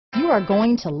are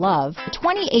going to love the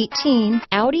 2018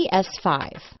 Audi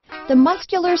S5. The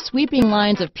muscular sweeping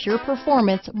lines of pure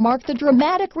performance mark the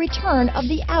dramatic return of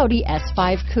the Audi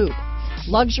S5 Coupe.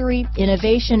 Luxury,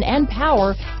 innovation, and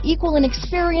power equal an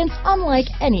experience unlike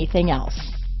anything else.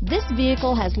 This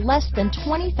vehicle has less than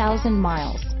 20,000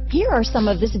 miles. Here are some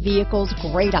of this vehicle's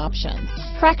great options: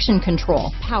 traction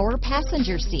control, power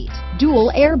passenger seat,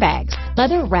 dual airbags,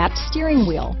 leather-wrapped steering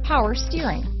wheel, power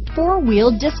steering,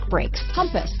 four-wheel disc brakes,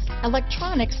 compass,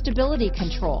 electronic stability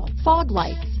control, fog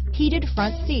lights, heated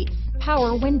front seats,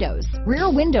 power windows,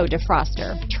 rear window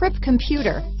defroster, trip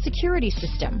computer, security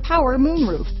system, power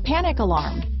moonroof, panic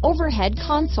alarm, overhead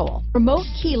console, remote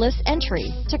keyless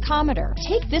entry, tachometer.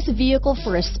 Take this vehicle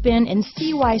for a spin and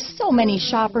see why so many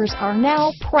shoppers are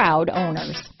now proud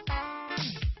owners.